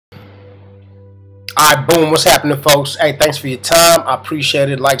Alright, boom. What's happening, folks? Hey, thanks for your time. I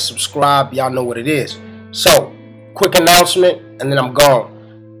appreciate it. Like, subscribe. Y'all know what it is. So, quick announcement, and then I'm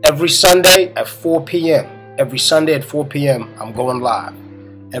gone. Every Sunday at 4 p.m. Every Sunday at 4 p.m. I'm going live.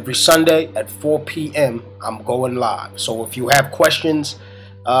 Every Sunday at 4 p.m. I'm going live. So if you have questions,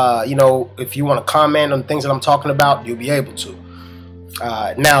 if you want to comment on things that I'm talking about, you'll be able to.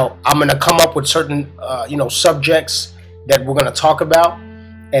 Now, I'm going to come up with certain, subjects that we're going to talk about,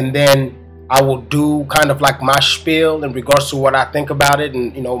 and then I will do kind of like my spiel in regards to what I think about it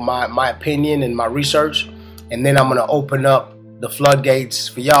and, my opinion and my research. And then I'm going to open up the floodgates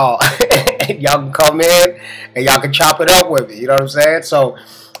for y'all. Y'all can come in and y'all can chop it up with me. You know what I'm saying? So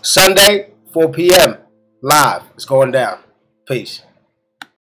Sunday, 4 p.m. live. It's going down. Peace.